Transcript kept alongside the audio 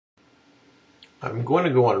I'm going to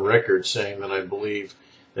go on record saying that I believe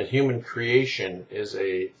that human creation is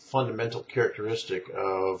a fundamental characteristic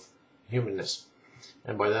of humanness.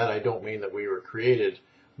 And by that I don't mean that we were created,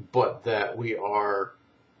 but that we are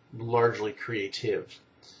largely creative.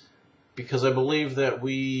 Because I believe that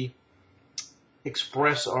we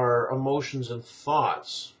express our emotions and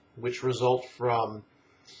thoughts, which result from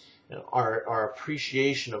our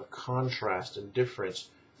appreciation of contrast and difference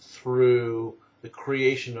through the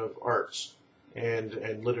creation of arts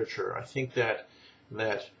and literature. I think that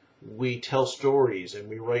we tell stories and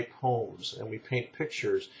we write poems and we paint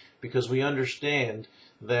pictures because we understand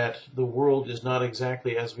that the world is not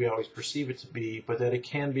exactly as we always perceive it to be, but that it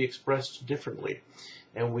can be expressed differently.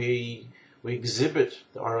 And we exhibit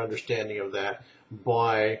our understanding of that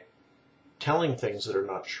by telling things that are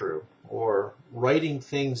not true, or writing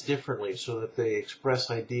things differently so that they express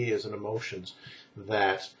ideas and emotions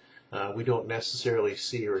that we don't necessarily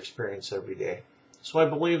see or experience every day. So I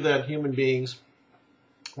believe that human beings,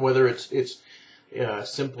 whether it's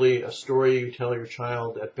simply a story you tell your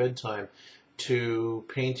child at bedtime, to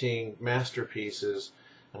painting masterpieces,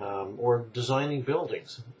 or designing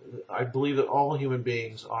buildings, I believe that all human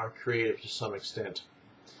beings are creative to some extent.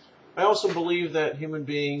 I also believe that human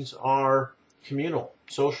beings are communal,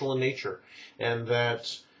 social in nature, and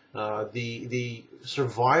that the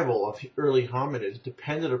survival of early hominids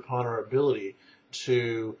depended upon our ability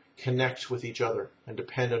to connect with each other and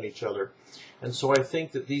depend on each other. And so I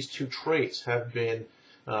think that these two traits have been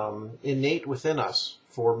innate within us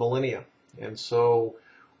for millennia. And so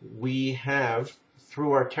we have,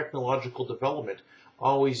 through our technological development,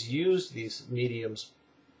 always used these mediums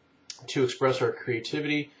to express our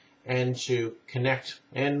creativity and to connect,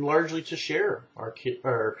 and largely to share our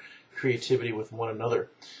creativity with one another.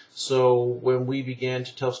 So when we began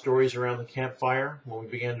to tell stories around the campfire, when we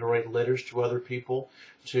began to write letters to other people,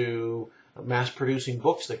 to mass producing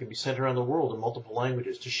books that could be sent around the world in multiple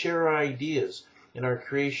languages, to share our ideas and our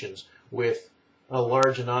creations with a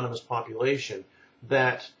large anonymous population,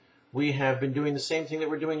 that we have been doing the same thing that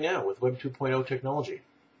we're doing now with Web 2.0 technology.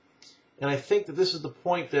 And I think that this is the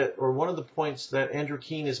point that, or one of the points that Andrew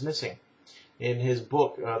Keen is missing in his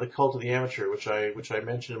book, The Cult of the Amateur, which I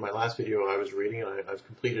mentioned in my last video I was reading, and I've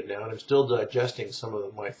completed now, and I'm still digesting some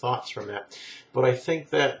of my thoughts from that. But I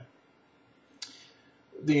think that,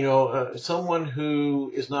 someone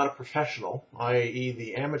who is not a professional, i.e.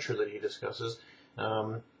 the amateur that he discusses,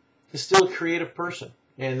 is still a creative person,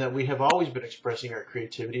 and that we have always been expressing our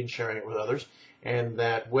creativity and sharing it with others, and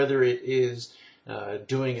that whether it is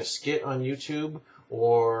doing a skit on YouTube,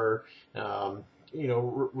 or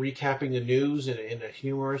recapping the news in a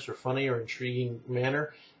humorous or funny or intriguing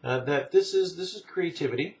manner, that this is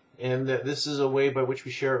creativity, and that this is a way by which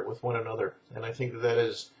we share it with one another. And I think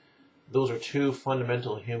those are two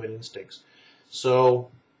fundamental human instincts. So,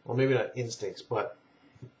 well, maybe not instincts, but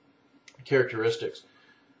characteristics.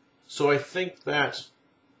 So I think that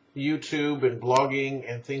YouTube and blogging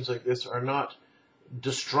and things like this are not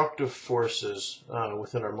destructive forces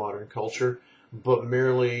within our modern culture, but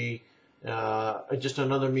merely just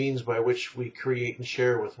another means by which we create and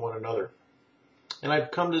share with one another. And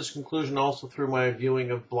I've come to this conclusion also through my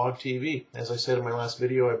viewing of blog TV. As I said in my last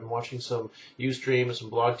video, I've been watching some Ustream and some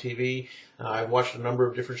blog TV. I've watched a number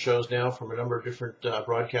of different shows now from a number of different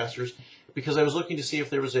broadcasters, because I was looking to see if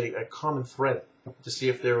there was a common thread, to see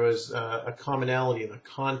if there was a commonality in the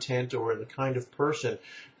content or in the kind of person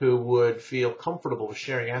who would feel comfortable with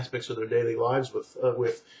sharing aspects of their daily lives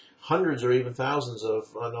with hundreds or even thousands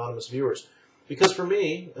of anonymous viewers. Because for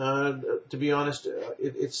me, to be honest,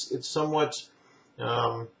 it's somewhat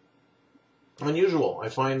unusual. I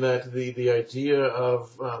find that the idea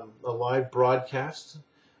of a live broadcast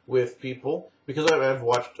with people, because I've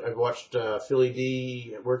watched Philly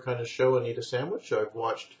D work on his show and eat a sandwich. I've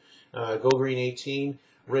watched Go Green 18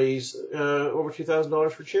 raise over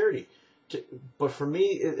 $2,000 for charity. But for me,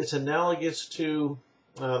 it's analogous to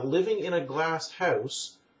living in a glass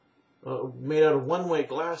house made out of one-way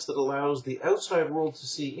glass that allows the outside world to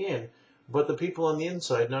see in, but the people on the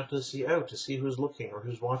inside not to see out, to see who's looking or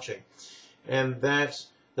who's watching. And that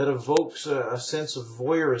evokes a sense of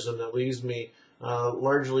voyeurism that leaves me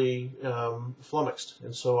largely flummoxed.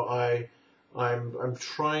 And so I'm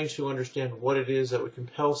trying to understand what it is that would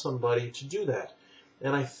compel somebody to do that.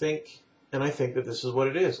 And I think that this is what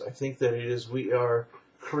it is. I think that it is we are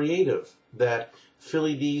creative, that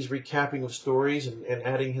Philly D's recapping of stories and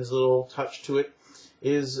adding his little touch to it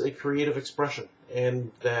is a creative expression,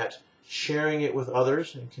 and that sharing it with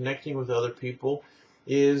others and connecting with other people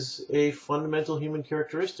is a fundamental human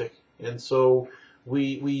characteristic. And so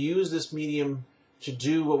we use this medium to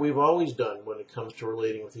do what we've always done when it comes to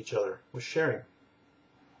relating with each other, with sharing.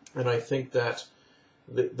 And I think that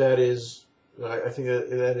that is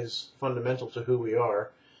fundamental to who we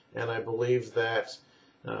are, and I believe that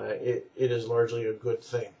it is largely a good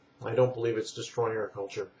thing. I don't believe it's destroying our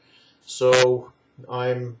culture. So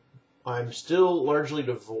I'm still largely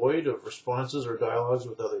devoid of responses or dialogues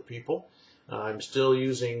with other people. I'm still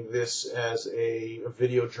using this as a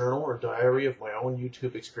video journal or diary of my own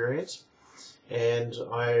YouTube experience, and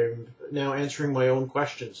I'm now answering my own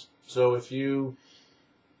questions. So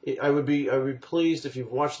I would be pleased if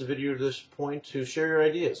you've watched the video to this point to share your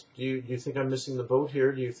ideas. Do you think I'm missing the boat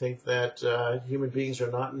here? Do you think that human beings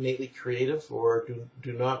are not innately creative, or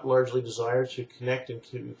do not largely desire to connect and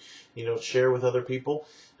to share with other people,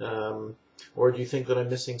 or do you think that I'm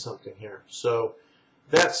missing something here? So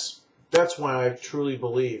that's why I truly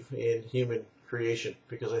believe in human creation,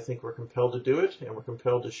 because I think we're compelled to do it and we're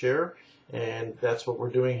compelled to share, and that's what we're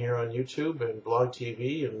doing here on YouTube and Blog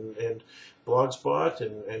TV and Blogspot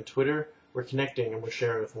and Twitter. We're connecting and we're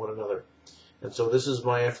sharing with one another. And so this is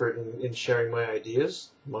my effort in sharing my ideas,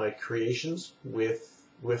 my creations with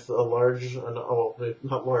a large,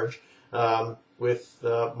 not large, with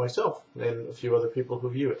myself and a few other people who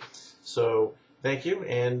view it. So thank you,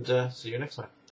 and see you next time.